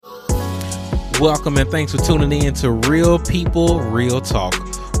Welcome and thanks for tuning in to Real People, Real Talk.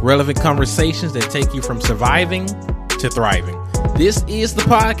 Relevant conversations that take you from surviving to thriving. This is the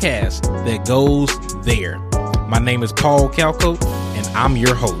podcast that goes there. My name is Paul Calcote and I'm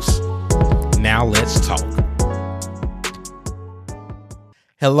your host. Now let's talk.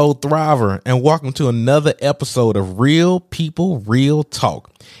 Hello, Thriver, and welcome to another episode of Real People, Real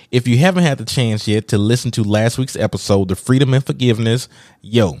Talk. If you haven't had the chance yet to listen to last week's episode, The Freedom and Forgiveness,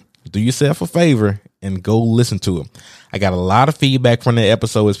 do yourself a favor and go listen to it. I got a lot of feedback from that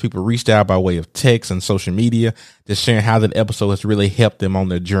episode as people reached out by way of text and social media, just sharing how that episode has really helped them on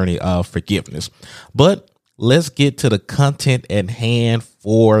their journey of forgiveness. But let's get to the content at hand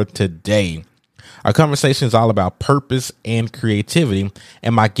for today. Our conversation is all about purpose and creativity,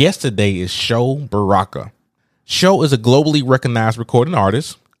 and my guest today is Sho Baraka. Sho is a globally recognized recording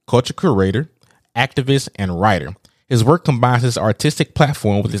artist, culture curator, activist, and writer. His work combines his artistic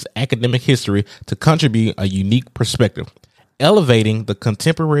platform with his academic history to contribute a unique perspective, elevating the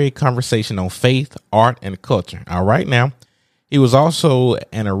contemporary conversation on faith, art, and culture. All right, now, he was also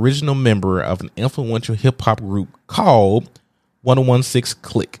an original member of an influential hip-hop group called 1016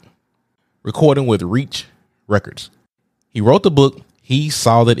 Click, recording with Reach Records. He wrote the book, He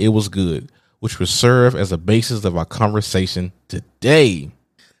Saw That It Was Good, which will serve as a basis of our conversation today.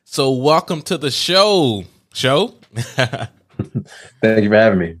 So welcome to the show, Sho. Thank you for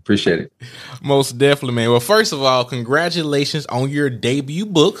having me. Appreciate it. Most definitely, man. Well, first of all, congratulations on your debut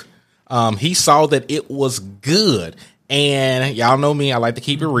book. He Saw That It Was Good. And y'all know me, I like to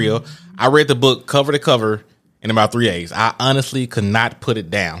keep it real. I read the book cover to cover in about 3 days. I honestly could not put it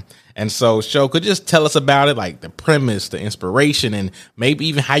down. And so, Sho, could you just tell us about it, like the premise, the inspiration, and maybe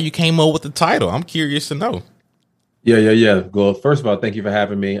even how you came up with the title? I'm curious to know. Yeah. Well, first of all, thank you for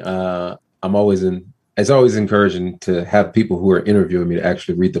having me. It's always encouraging to have people who are interviewing me to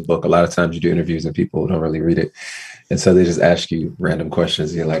actually read the book. A lot of times you do interviews and people don't really read it. And so they just ask you random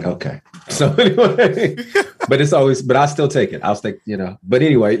questions. And you're like, okay. So anyway, but I still take it. But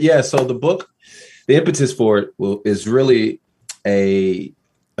anyway, yeah. So the book, the impetus for it is really a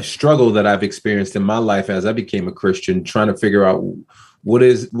struggle that I've experienced in my life as I became a Christian, trying to figure out what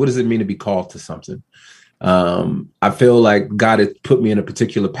does it mean to be called to something. I feel like God had put me in a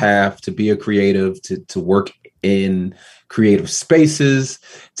particular path to be a creative, to work in creative spaces,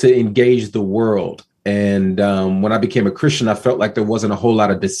 to engage the world. And when I became a Christian, I felt like there wasn't a whole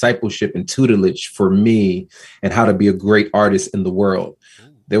lot of discipleship and tutelage for me and how to be a great artist in the world.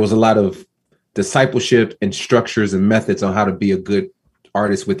 There was a lot of discipleship and structures and methods on how to be a good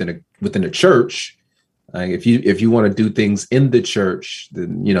artist within a church. If you want to do things in the church,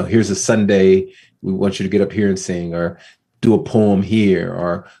 then, here's a Sunday. We want you to get up here and sing, or do a poem here,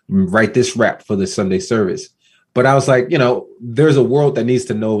 or write this rap for the Sunday service. But I was like, there's a world that needs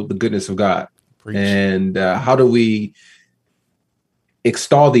to know the goodness of God. Preach. And how do we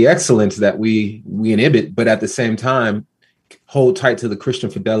extol the excellence that we inhibit, but at the same time, hold tight to the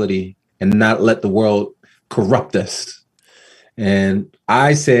Christian fidelity and not let the world corrupt us? And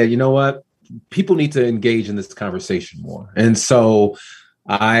I said, you know what? People need to engage in this conversation more. And so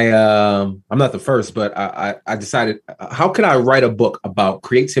I'm not the first, but I decided, how can I write a book about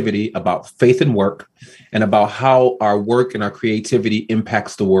creativity, about faith and work, and about how our work and our creativity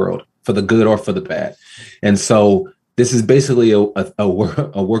impacts the world for the good or for the bad? And so this is basically a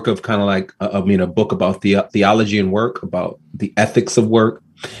work of kind of like, a book about theology and work, about the ethics of work,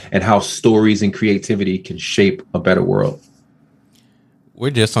 and how stories and creativity can shape a better world.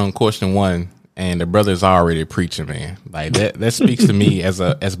 We're just on question one, and the brother's already preaching, man. Like that speaks to me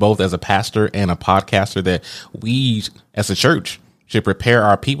as both a pastor and a podcaster, that we as a church should prepare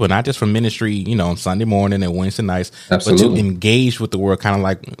our people, not just for ministry, on Sunday morning and Wednesday nights, Absolutely. But to engage with the world, kind of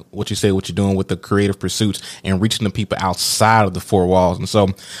like what you say, what you're doing with the creative pursuits and reaching the people outside of the four walls. And so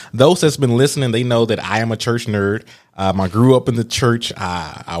those that's been listening, they know that I am a church nerd. I grew up in the church.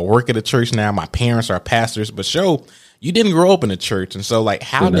 I work at a church now. My parents are pastors, but Sho, you didn't grow up in a church. And so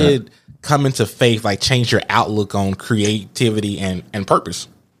how did coming to faith change your outlook on creativity and purpose?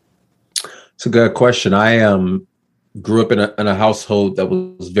 It's a good question. I grew up in a household that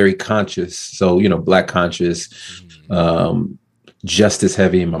was very conscious. So, Black conscious, justice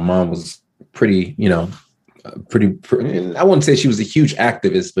heavy. My mom was pretty, I wouldn't say she was a huge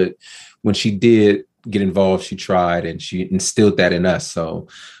activist, but when she did get involved, she tried, and she instilled that in us. So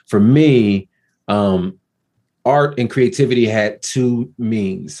for me, art and creativity had two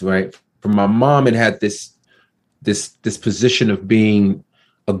means, right? For my mom, it had this position of being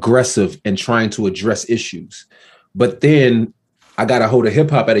aggressive and trying to address issues. But then I got a hold of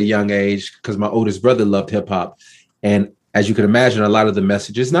hip hop at a young age because my oldest brother loved hip hop. And as you can imagine, a lot of the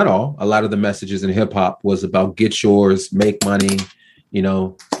messages, not all, a lot of the messages in hip hop was about get yours, make money, you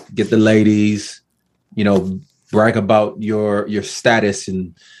know, get the ladies, you know, brag about your status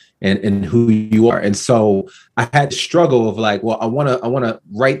and who you are. And so I had to struggle of like, well, I want to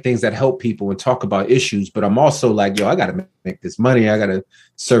write things that help people and talk about issues, but I'm also like, yo, I got to make this money. I got to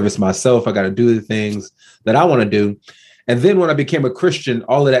service myself. I got to do the things that I want to do. And then when I became a Christian,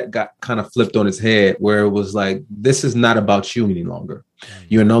 all of that got kind of flipped on its head, where it was like, this is not about you any longer.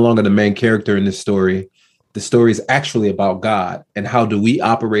 You're no longer the main character in this story. The story is actually about God, and how do we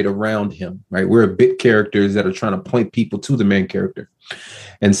operate around him, right? We're bit characters that are trying to point people to the main character.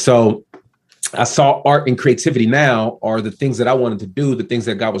 And so I saw art and creativity now are the things that I wanted to do, the things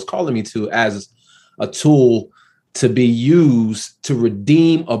that God was calling me to as a tool to be used to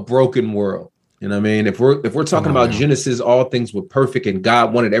redeem a broken world. You know what I mean? If we're talking about Genesis, all things were perfect and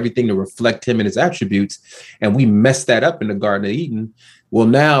God wanted everything to reflect him and his attributes, and we messed that up in the Garden of Eden. Well,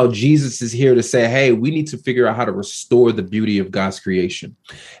 now Jesus is here to say, hey, we need to figure out how to restore the beauty of God's creation.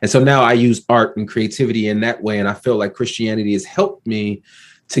 And so now I use art and creativity in that way. And I feel like Christianity has helped me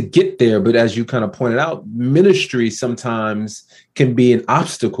to get there. But as you kind of pointed out, ministry sometimes can be an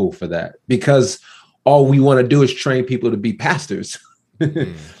obstacle for that, because all we want to do is train people to be pastors.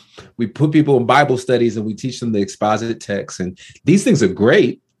 We put people in Bible studies and we teach them the exposit text. And these things are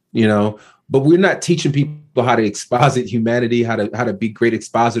great, you know, but we're not teaching people how to exposit humanity, how to be great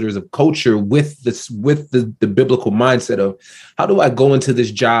expositors of culture with the biblical mindset of how do I go into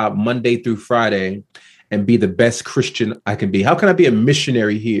this job Monday through Friday and be the best Christian I can be? How can I be a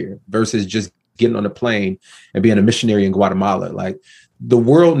missionary here versus just getting on a plane and being a missionary in Guatemala? Like, the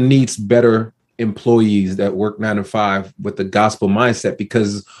world needs better employees that work 9 to 5 with the gospel mindset,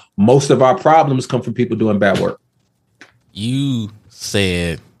 because most of our problems come from people doing bad work. You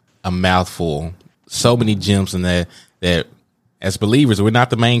said a mouthful, so many gems in that as believers, we're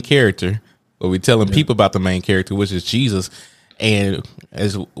not the main character, but we're telling people about the main character, which is Jesus. And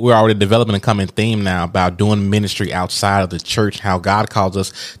as we're already developing a common theme now about doing ministry outside of the church, how God calls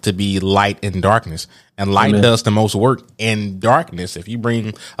us to be light in darkness. And light does the most work in darkness. If you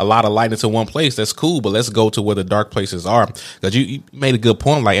bring a lot of light into one place, that's cool. But let's go to where the dark places are. Because you made a good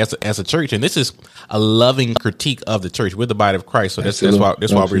point, like as a church, and this is a loving critique of the church. We're the body of Christ, so that's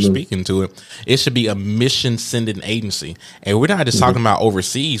why we're speaking to it. It should be a mission sending agency, and we're not just talking about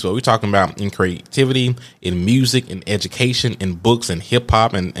overseas, but we're talking about in creativity, in music, in education, in books, and hip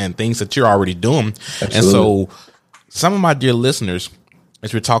hop, and things that you're already doing. Absolutely. And so, some of my dear listeners,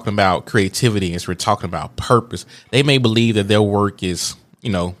 as we're talking about creativity, as we're talking about purpose, they may believe that their work is,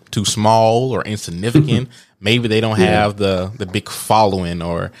 too small or insignificant. Maybe they don't have the big following,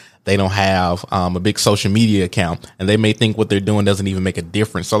 or they don't have a big social media account, and they may think what they're doing doesn't even make a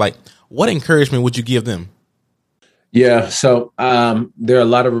difference. So, like, what encouragement would you give them? Yeah, so there are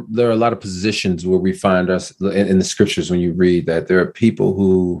a lot of positions where we find us in the scriptures when you read that there are people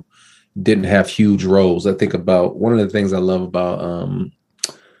who didn't have huge roles. I think about one of the things I love about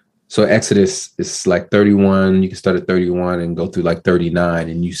so Exodus is like 31. You can start at 31 and go through like 39,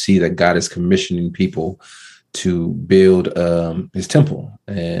 and you see that God is commissioning people to build his temple.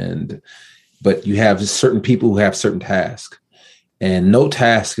 But you have certain people who have certain tasks, and no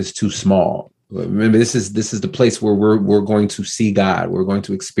task is too small. Remember, this is the place where we're going to see God. We're going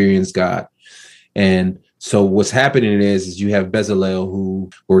to experience God. And so what's happening is you have Bezalel, who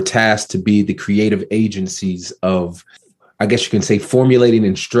were tasked to be the creative agencies of, I guess you can say, formulating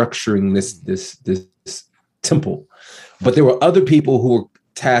and structuring this temple. But there were other people who were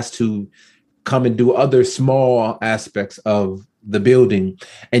tasked to come and do other small aspects of the building.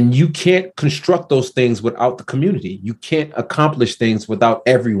 And you can't construct those things without the community. You can't accomplish things without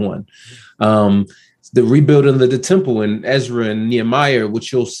everyone. The rebuilding of the temple in Ezra and Nehemiah,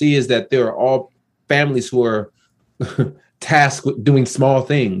 what you'll see is that there are all families who are tasked with doing small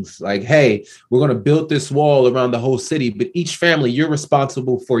things like, hey, we're going to build this wall around the whole city, but each family, you're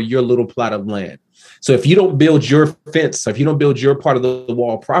responsible for your little plot of land. So if you don't build your fence, if you don't build your part of the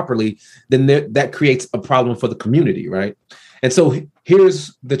wall properly, then that creates a problem for the community, right? And so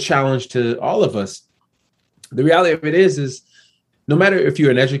here's the challenge to all of us. The reality of it is no matter if you're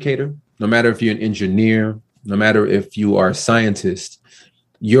an educator, no matter if you're an engineer, no matter if you are a scientist,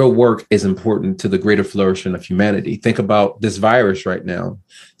 your work is important to the greater flourishing of humanity. Think about this virus right now.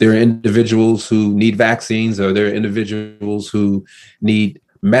 There are individuals who need vaccines, or there are individuals who need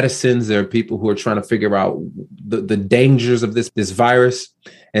medicines. There are people who are trying to figure out the dangers of this virus.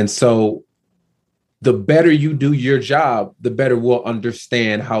 And so the better you do your job, the better we'll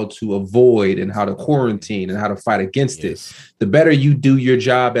understand how to avoid and how to quarantine and how to fight against it. The better you do your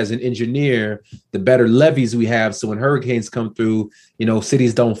job as an engineer, the better levees we have. So when hurricanes come through,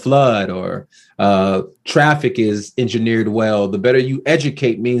 cities don't flood, or traffic is engineered well. The better you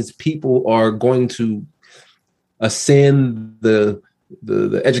educate means people are going to ascend the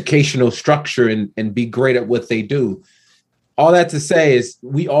educational structure and be great at what they do. All that to say is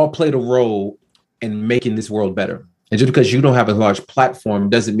we all played a role in making this world better. And just because you don't have a large platform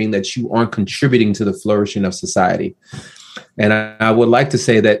doesn't mean that you aren't contributing to the flourishing of society. And I would like to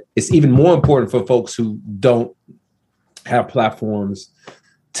say that it's even more important for folks who don't have platforms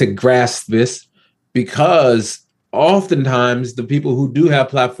to grasp this, because oftentimes the people who do have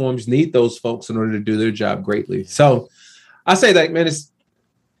platforms need those folks in order to do their job greatly. So I say that, man, it's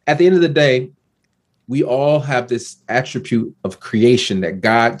at the end of the day, we all have this attribute of creation, that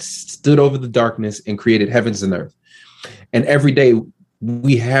God stood over the darkness and created heavens and earth. And every day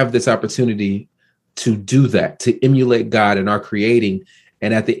we have this opportunity to do that, to emulate God in our creating.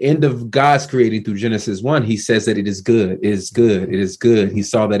 And at the end of God's creating through Genesis 1, he says that it is good, it is good, it is good. He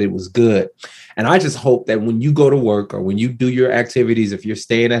saw that it was good. And I just hope that when you go to work or when you do your activities, if you're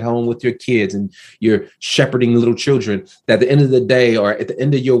staying at home with your kids and you're shepherding little children, that at the end of the day or at the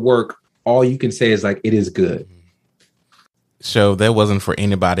end of your work, all you can say is like, it is good. So that wasn't for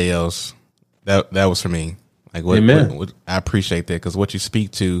anybody else. That was for me. Like, what I appreciate that, because what you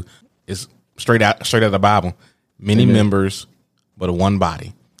speak to is straight out of the Bible. Many members, but one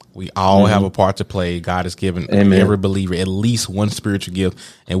body. We all have a part to play. God has given every believer at least one spiritual gift,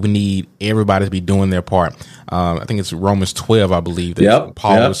 and we need everybody to be doing their part. I think it's Romans 12, I believe, that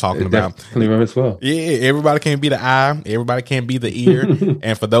Paul was talking about. Definitely Romans 12. Yeah, everybody can't be the eye. Everybody can't be the ear.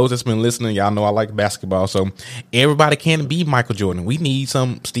 And for those that's been listening, y'all know I like basketball, so everybody can't be Michael Jordan. We need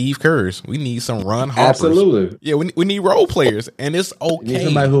some Steve Kerrs. We need some Ron Harpers. Absolutely. Yeah, we need role players, and it's okay. You need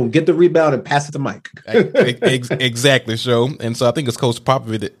somebody who get the rebound and pass it to Mike. Exactly, so. And so I think it's Coach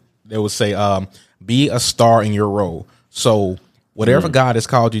Popovich that would say, be a star in your role. So whatever God has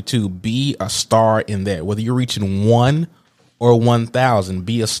called you to, be a star in that. Whether you're reaching 1 or 1,000,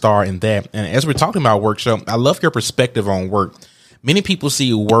 be a star in that. And as we're talking about work, so I love your perspective on work. Many people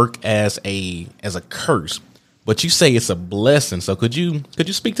see work as a curse, but you say it's a blessing. So could you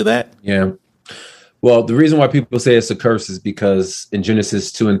speak to that? Yeah. Well, the reason why people say it's a curse is because in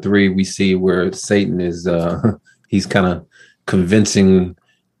Genesis 2 and 3, we see where Satan is, he's kind of convincing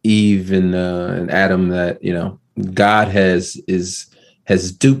Eve and Adam that, God has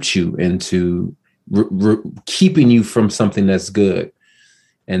duped you into keeping you from something that's good.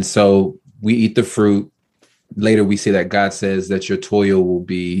 And so we eat the fruit. Later, we see that God says that your toil will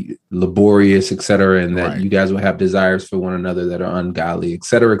be laborious, et cetera, and that you guys will have desires for one another that are ungodly, et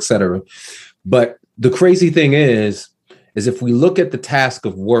cetera, et cetera. But the crazy thing is if we look at the task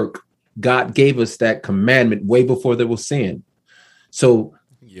of work, God gave us that commandment way before there was sin. So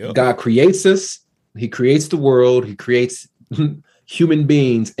God creates us, he creates the world, he creates human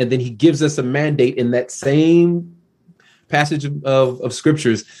beings, and then he gives us a mandate in that same passage of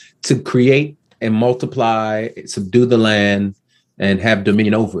scriptures to create and multiply, subdue the land, and have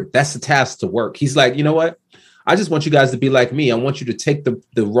dominion over it. That's the task to work. He's like, you know what? I just want you guys to be like me. I want you to take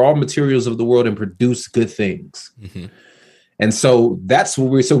the raw materials of the world and produce good things. Mm-hmm. And so that's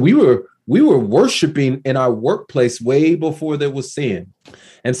what we were worshiping in our workplace way before there was sin.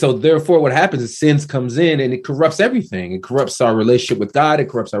 And so therefore what happens is sin comes in and it corrupts everything. It corrupts our relationship with God. It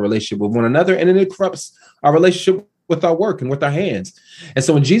corrupts our relationship with one another. And then it corrupts our relationship with our work and with our hands. And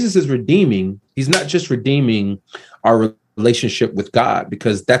so when Jesus is redeeming, he's not just redeeming our relationship with God,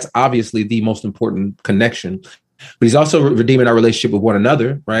 because that's obviously the most important connection, but he's also redeeming our relationship with one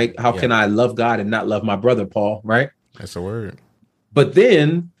another, right? How can I love God and not love my brother, Paul, right? That's a word. But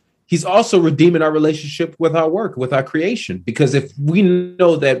then he's also redeeming our relationship with our work, with our creation, because if we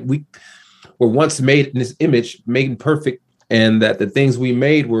know that we were once made in his image, made perfect, and that the things we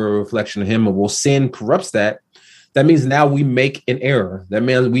made were a reflection of him, and well, sin corrupts that. That means now we make an error. That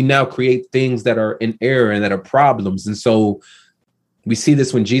means we now create things that are in error and that are problems. And so we see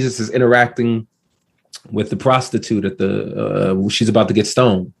this when Jesus is interacting with the prostitute at she's about to get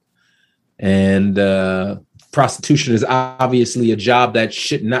stoned. And prostitution is obviously a job that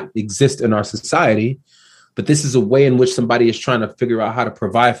should not exist in our society. But this is a way in which somebody is trying to figure out how to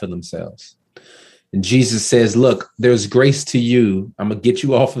provide for themselves. And Jesus says, look, there's grace to you. I'm going to get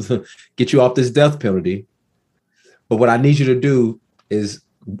you off this death penalty. But what I need you to do is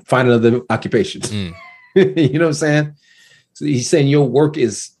find another occupation. You know what I'm saying? So he's saying your work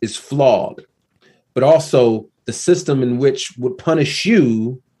is flawed, but also the system in which would punish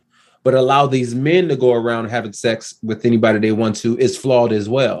you but allow these men to go around having sex with anybody they want to is flawed as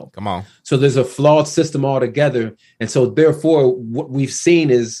well. Come on. So there's a flawed system altogether. And so therefore, what we've seen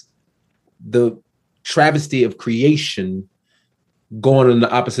is the travesty of creation going in the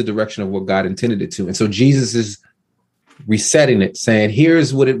opposite direction of what God intended it to. And so Jesus is resetting it, saying,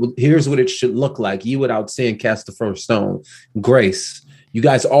 here's what it should look like. Ye without sin cast the first stone. Grace. You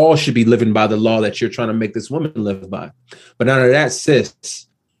guys all should be living by the law that you're trying to make this woman live by. But none of that, sis,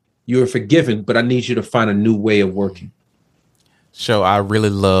 you're forgiven, but I need you to find a new way of working. So I really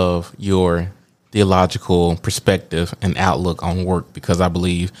love your theological perspective and outlook on work, because I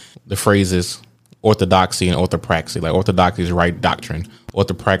believe the phrases orthodoxy and orthopraxy, like orthodoxy is right doctrine,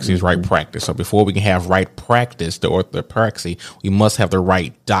 orthopraxy is right practice. So before we can have right practice, the orthopraxy, we must have the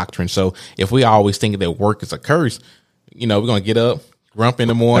right doctrine. So if we always think that work is a curse, we're going to get up, grump in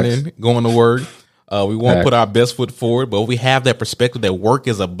the morning, going to work. We won't put our best foot forward, but we have that perspective that work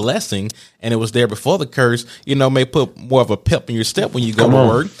is a blessing and it was there before the curse, may put more of a pep in your step when you go to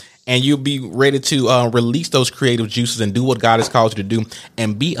work. And you'll be ready to release those creative juices and do what God has called you to do,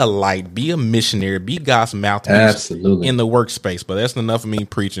 and be a light, be a missionary, be God's mouthpiece in the workspace. But that's enough of me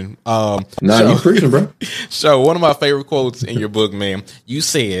preaching. You preaching, bro. So one of my favorite quotes in your book, man, you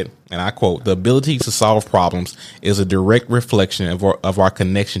said, and I quote, "The ability to solve problems is a direct reflection of our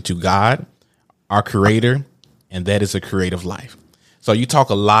connection to God, our creator, and that is a creative life." So you talk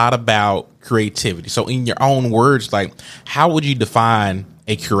a lot about creativity. So in your own words, like, how would you define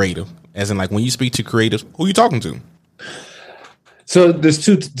a creative? As in, like, when you speak to creatives, who are you talking to? So there's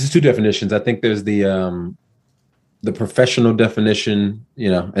two definitions. I think there's the professional definition,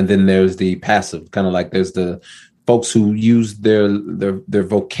 and then there's the passive, kind of like there's the folks who use their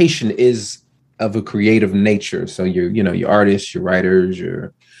vocation is of a creative nature. So your artists, your writers,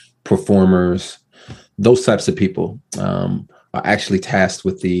 your performers, those types of people are actually tasked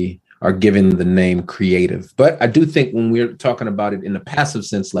with are given the name creative. But I do think when we're talking about it in a passive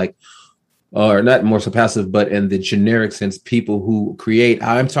sense, like, or not more so passive, but in the generic sense, people who create,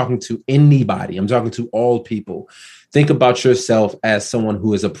 I'm talking to anybody. I'm talking to all people. Think about yourself as someone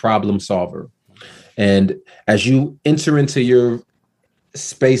who is a problem solver. And as you enter into your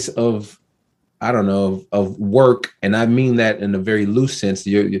space of work, and I mean that in a very loose sense,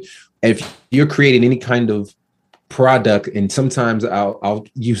 if you're creating any kind of product, and sometimes I'll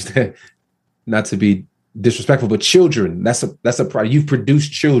use that not to be disrespectful, but children, that's a product. You've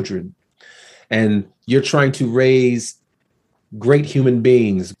produced children and you're trying to raise great human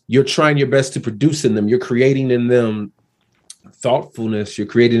beings. You're trying your best to produce in them. You're creating in them thoughtfulness. You're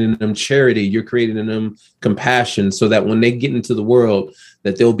creating in them charity. You're creating in them compassion, so that when they get into the world,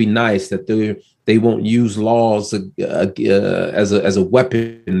 that they'll be nice, that they won't use laws as a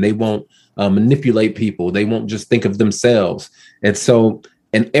weapon. They won't manipulate people. They won't just think of themselves. And so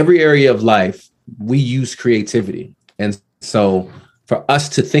in every area of life, we use creativity. And so for us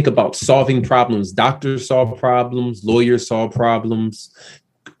to think about solving problems, doctors solve problems, lawyers solve problems,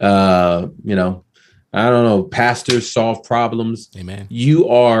 pastors solve problems. Amen. You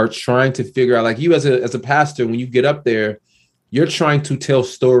are trying to figure out, like, you as a pastor, when you get up there, you're trying to tell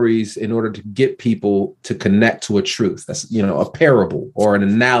stories in order to get people to connect to a truth. That's, a parable or an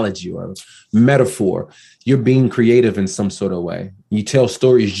analogy or a metaphor. You're being creative in some sort of way. You tell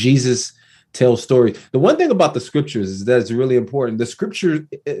stories. Jesus tells stories. The one thing about the scriptures is that it's really important.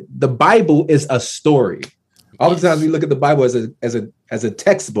 The Bible is a story. Oftentimes we look at the Bible as a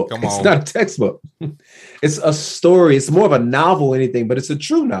textbook. It's not a textbook. It's a story. It's more of a novel, anything, but it's a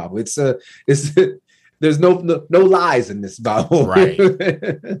true novel. There's no lies in this Bible. Right.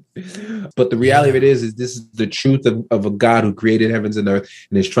 But the reality of it is this is the truth of a God who created heavens and earth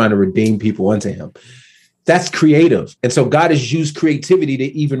and is trying to redeem people unto him. That's creative. And so God has used creativity to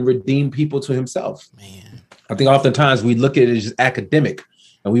even redeem people to himself. Man. I think oftentimes we look at it as academic,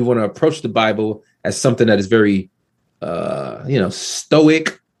 and we want to approach the Bible as something that is very,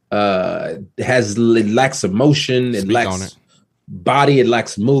 stoic, it lacks emotion, it lacks body, it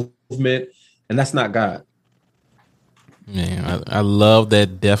lacks movement. And that's not God. Man, I love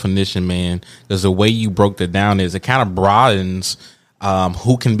that definition, man, because the way you broke that down it kind of broadens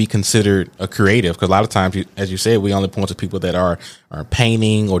who can be considered a creative. Because a lot of times, as you said, we only point to people that are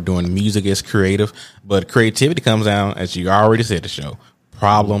painting or doing music as creative. But creativity comes down, as you already said, the show,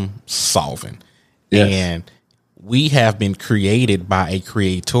 problem solving. Yes. And we have been created by a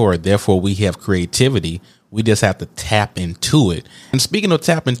creator. Therefore, we have creativity. We just have to tap into it. And speaking of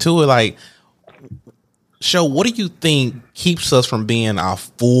tap into it, like, Sho, what do you think keeps us from being our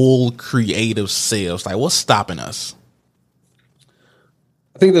full creative selves? Like, what's stopping us?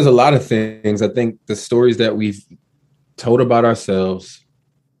 I think there's a lot of things. I think the stories that we've told about ourselves,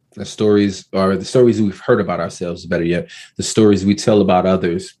 the stories, or the stories we've heard about ourselves, better yet, the stories we tell about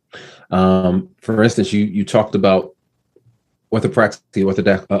others. For instance, you talked about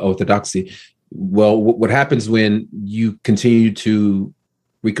orthodoxy. Well, what happens when you continue to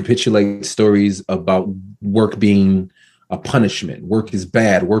recapitulate stories about work being a punishment? Work is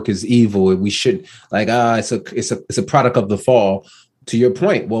bad. Work is evil. We should it's a product of the fall. To your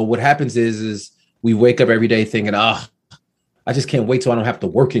point, well, what happens is we wake up every day thinking, I just can't wait till I don't have to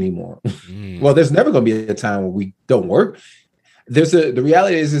work anymore. Well, there's never going to be a time when we don't work. The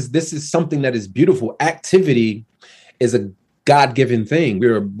reality is this is something that is beautiful. Activity is a God-given thing.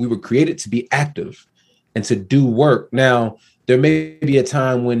 We were created to be active and to do work. Now, there may be a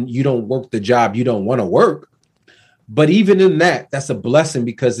time when you don't work the job you don't want to work, but even in that, that's a blessing,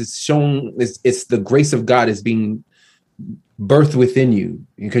 because it's the grace of God is being birthed within you,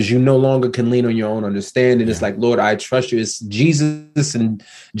 because you no longer can lean on your own understanding. It's like, Lord, I trust you. It's Jesus in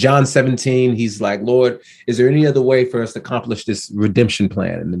John 17. He's like, Lord, is there any other way for us to accomplish this redemption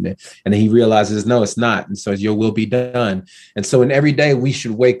plan? And then he realizes, no, it's not. And so your will be done. And so in every day we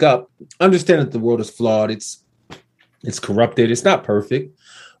should wake up, understand that the world is flawed. It's corrupted. It's not perfect,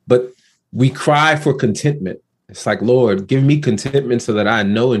 but we cry for contentment. It's like, Lord, give me contentment so that I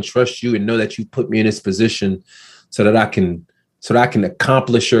know and trust you and know that you put me in this position so that I can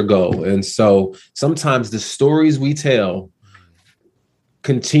accomplish your goal. And so sometimes the stories we tell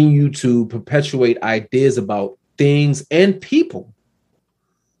continue to perpetuate ideas about things and people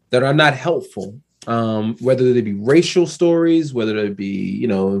that are not helpful, whether they be racial stories, whether they be,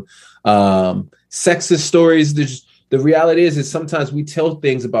 sexist stories. The reality is sometimes we tell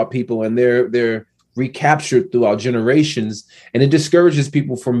things about people and they're recaptured throughout generations, and it discourages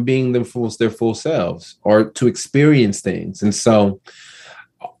people from being their full selves or to experience things. And so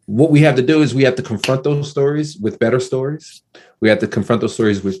what we have to do is we have to confront those stories with better stories. We have to confront those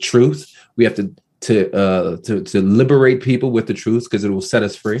stories with truth. We have to liberate people with the truth, because it will set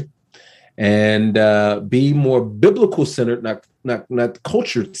us free, and be more biblical centered, not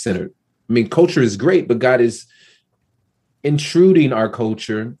culture centered. I mean, culture is great, but God is intruding our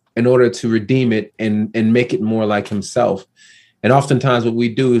culture in order to redeem it and make it more like himself. And oftentimes what we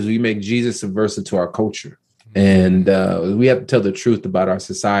do is we make Jesus subversive to our culture. And we have to tell the truth about our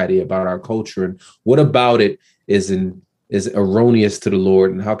society, about our culture, and what about it is erroneous to the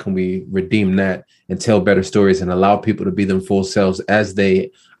Lord, and how can we redeem that and tell better stories and allow people to be them full selves as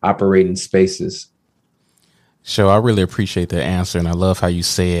they operate in spaces. So I really appreciate that answer, and I love how you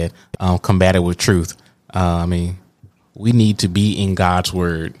said combat it with truth. We need to be in God's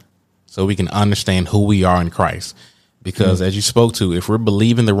word so we can understand who we are in Christ. Because as you spoke to, if we're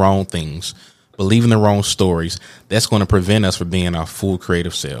believing the wrong things, believing the wrong stories, that's going to prevent us from being our full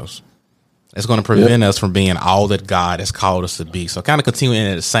creative selves. It's going to prevent us from being all that God has called us to be. So kind of continuing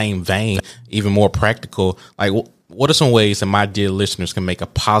in the same vein, even more practical, like what are some ways that my dear listeners can make a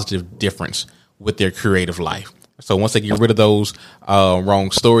positive difference with their creative life? So once they get rid of those wrong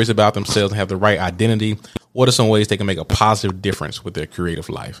stories about themselves and have the right identity, what are some ways they can make a positive difference with their creative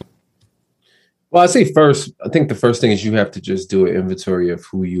life? Well, I think the first thing is you have to just do an inventory of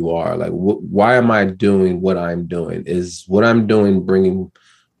who you are. Like, why am I doing what I'm doing? Is what I'm doing bringing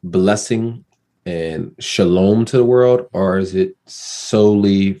blessing and shalom to the world, or is it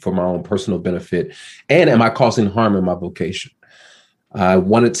solely for my own personal benefit? And am I causing harm in my vocation? I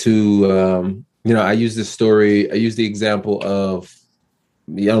wanted to, I use the example of,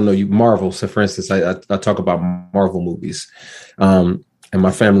 Marvel. So for instance, I talk about Marvel movies. And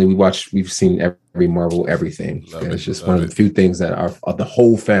my family, we've seen every Marvel, everything. It's just one of the few things that the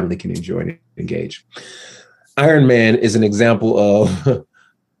whole family can enjoy and engage. Iron Man is an example of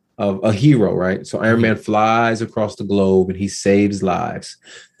a hero, right? So Iron Man flies across the globe and he saves lives.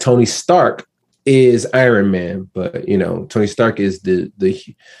 Tony Stark is Iron Man, but Tony Stark is the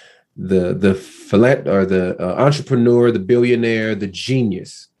entrepreneur, the billionaire, the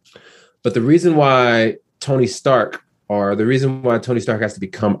genius. But the reason why Tony Stark has to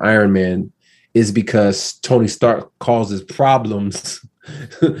become Iron Man is because Tony Stark causes problems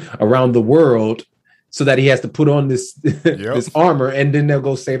around the world, so that he has to put on this this armor and then they'll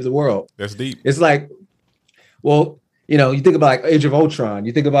go save the world. That's deep. It's like, well, you think about like Age of Ultron.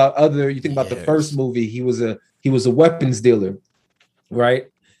 You think about the first movie. He was a weapons dealer, right?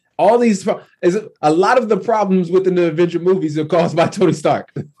 All these a lot of the problems within the Avenger movies are caused by Tony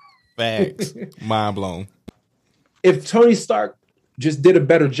Stark. Facts. Mind blown. If Tony Stark just did a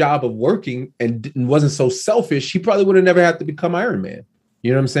better job of working and wasn't so selfish, he probably would have never had to become Iron Man.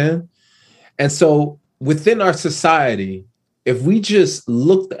 You know what I'm saying? And so within our society, if we just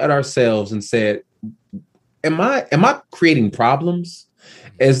looked at ourselves and said, am I creating problems?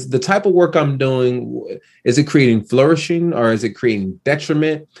 Is the type of work I'm doing, is it creating flourishing or is it creating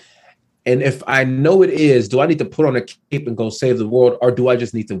detriment? And if I know it is, do I need to put on a cape and go save the world, or do I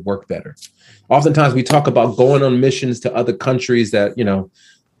just need to work better? Oftentimes we talk about going on missions to other countries that,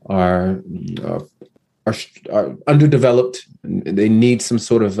 are underdeveloped. They need some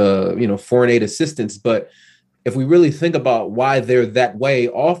sort of, foreign aid assistance. But if we really think about why they're that way,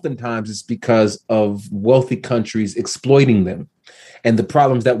 oftentimes it's because of wealthy countries exploiting them and the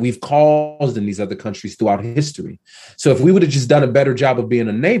problems that we've caused in these other countries throughout history. So if we would have just done a better job of being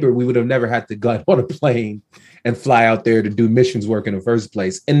a neighbor, we would have never had to go on a plane and fly out there to do missions work in the first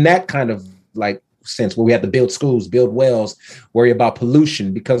place. In that kind of sense, where we have to build schools, build wells, worry about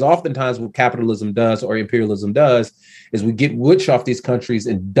pollution, because oftentimes what capitalism does or imperialism does is we get rich off these countries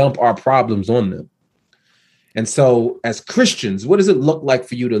and dump our problems on them. And so as Christians, what does it look like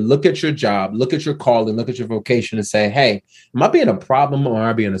for you to look at your job, look at your calling, look at your vocation and say, hey, am I being a problem or am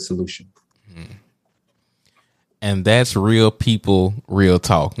I being a solution? And that's real people, real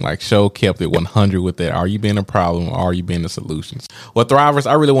talk. Like Show kept it 100 with that. Are you being a problem or are you being a solution? Well, Thrivers,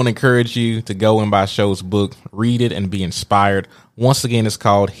 I really want to encourage you to go and buy Show's book, read it and be inspired. Once again, it's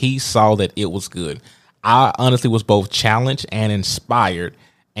called He Saw That It Was Good. I honestly was both challenged and inspired.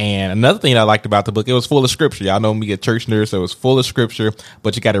 And another thing I liked about the book, it was full of scripture. Y'all know me, a church nerd, so it was full of scripture,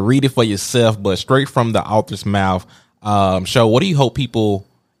 but you got to read it for yourself, but straight from the author's mouth. Show, what do you hope people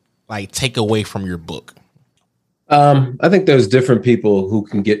take away from your book? I think there's different people who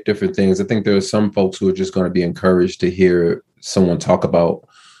can get different things. I think there are some folks who are just going to be encouraged to hear someone talk about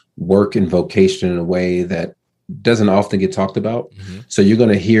work and vocation in a way that doesn't often get talked about. Mm-hmm. So you're going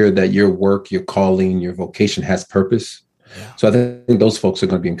to hear that your work, your calling, your vocation has purpose. Yeah. So I think those folks are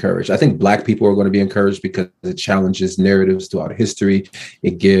going to be encouraged. I think Black people are going to be encouraged because it challenges narratives throughout history.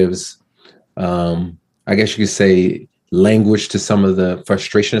 It gives, I guess you could say, language to some of the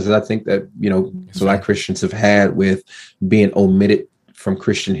frustrations that I think that, Black Christians have had with being omitted from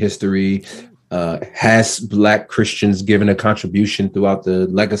Christian history. Has Black Christians given a contribution throughout the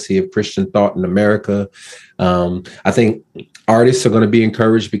legacy of Christian thought in America? I think artists are going to be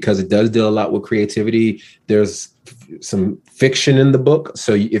encouraged because it does deal a lot with creativity. There's some fiction in the book.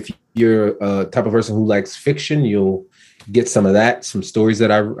 So if you're a type of person who likes fiction, you'll get some of that, some stories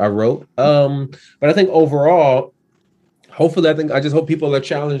that I wrote. But I think overall, hopefully, I just hope people are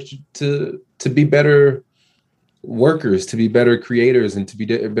challenged to be better workers, to be better creators, and to be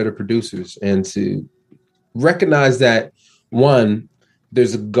better producers, and to recognize that, one,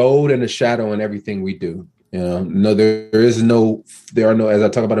 there's a gold and a shadow in everything we do. There are no, as I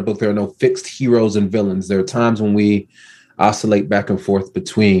talk about the book, there are no fixed heroes and villains. There are times when we oscillate back and forth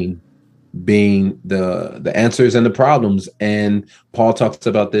between being the answers and the problems. And Paul talks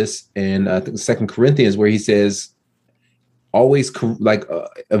about this in I think 2 Corinthians, where he says, always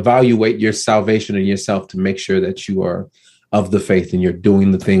evaluate your salvation and yourself to make sure that you are of the faith and you're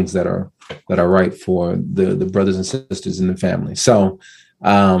doing the things that are right for the brothers and sisters in the family. So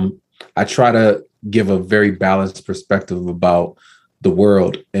I try to give a very balanced perspective about the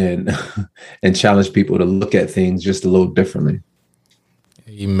world and challenge people to look at things just a little differently.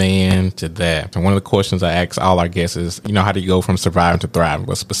 Amen to that. And one of the questions I ask all our guests is, how do you go from surviving to thriving?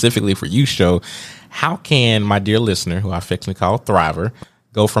 But specifically for you, Show, how can my dear listener, who I affectionately call Thriver,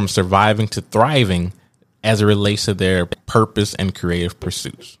 go from surviving to thriving as it relates to their purpose and creative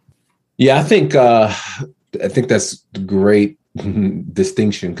pursuits? Yeah, I think that's a great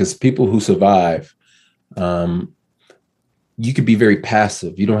distinction, because people who survive, you could be very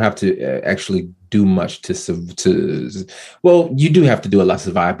passive. You don't have to actually do much well, you do have to do a lot to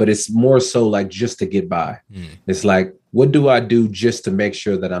survive, but it's more so just to get by. It's what do I do just to make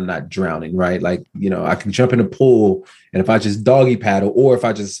sure that I'm not drowning, right? I can jump in a pool, and if I just doggy paddle, or if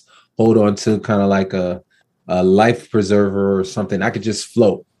I just hold on to kind of a life preserver or something, I could just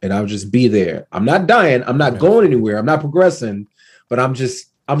float and I'll just be there. I'm not dying. I'm not going anywhere. I'm not progressing, but I'm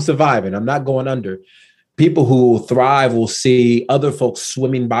surviving. I'm not going under. People who thrive will see other folks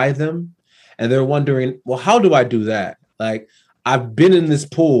swimming by them, and they're wondering, well, how do I do that? I've been in this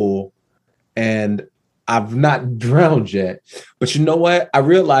pool and I've not drowned yet, but you know what? I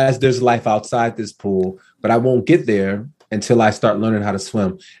realize there's life outside this pool, but I won't get there until I start learning how to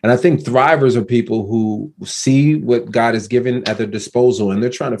swim. And I think thrivers are people who see what God has given at their disposal, and they're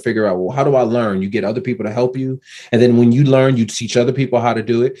trying to figure out, well, how do I learn? You get other people to help you. And then when you learn, you teach other people how to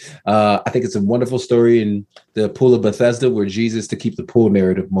do it. I think it's a wonderful story in the Pool of Bethesda, where Jesus, to keep the pool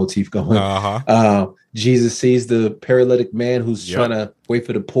narrative motif going, Jesus sees the paralytic man who's trying to wait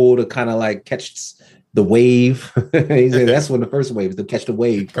for the pool to kind of catch the wave. He said that's when the first wave is to catch the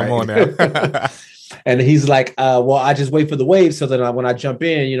wave. Come on now. And he's like, well, I just wait for the wave so that when I jump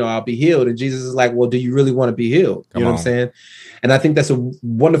in, I'll be healed. And Jesus is like, well, do you really want to be healed? You know what I'm saying? And I think that's a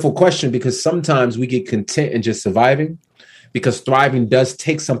wonderful question, because sometimes we get content in just surviving, because thriving does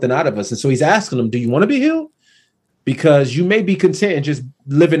take something out of us. And so he's asking them, do you want to be healed? Because you may be content in just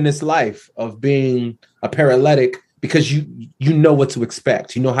living this life of being a paralytic, because you know what to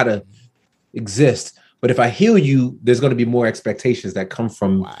expect. You know how to exist. But if I heal you, there's going to be more expectations that come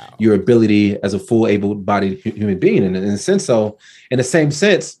from your ability as a full able-bodied human being. And in a sense, so in the same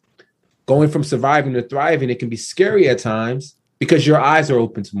sense, going from surviving to thriving, it can be scary at times because your eyes are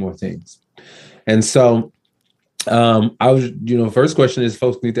open to more things. And so first question is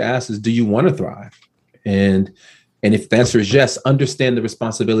folks need to ask is, do you want to thrive? And if the answer is yes, understand the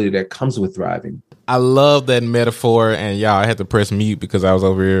responsibility that comes with thriving. I love that metaphor, and y'all, I had to press mute because I was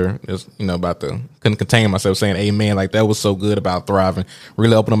over here just, couldn't contain myself saying amen. Like, that was so good about thriving,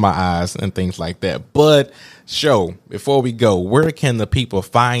 really opening my eyes and things like that. But before we go, where can the people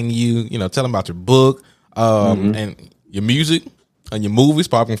find you? Tell them about your book, and your music and your movies,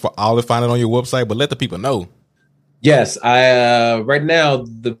 probably for all to find it on your website, but let the people know. Yes, I right now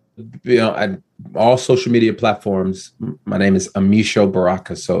all social media platforms. My name is Amisho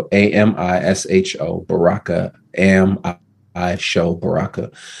Baraka, so AMISHO Baraka, AMISHO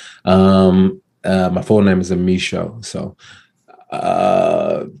Baraka. My full name is Amisho, so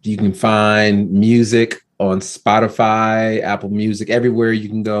you can find music on Spotify, Apple Music, everywhere you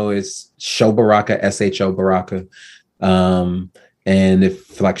can go is Show Baraka, SHO Baraka. And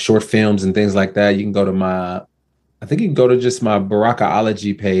if like short films and things like that, you can go to just my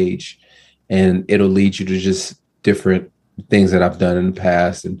Barakaology page, and it'll lead you to just different things that I've done in the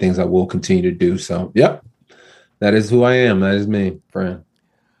past and things I will continue to do. So, yep, that is who I am. That is me, friend.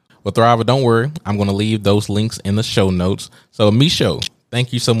 Well, Thriver, don't worry. I'm going to leave those links in the show notes. So, Misho,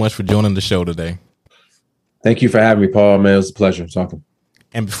 thank you so much for joining the show today. Thank you for having me, Paul. Man, it was a pleasure talking.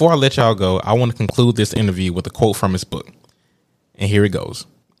 And before I let y'all go, I want to conclude this interview with a quote from his book. And here it goes.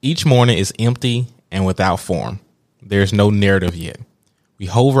 Each morning is empty and without form. There's no narrative yet. We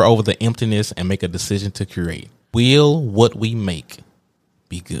hover over the emptiness and make a decision to create. Will what we make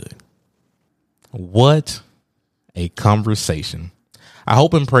be good? What a conversation. I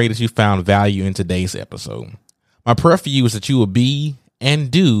hope and pray that you found value in today's episode. My prayer for you is that you will be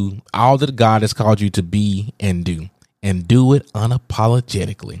and do all that God has called you to be and do it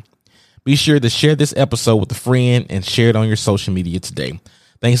unapologetically. Be sure to share this episode with a friend and share it on your social media today.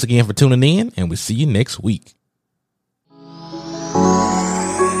 Thanks again for tuning in, and we'll see you next week.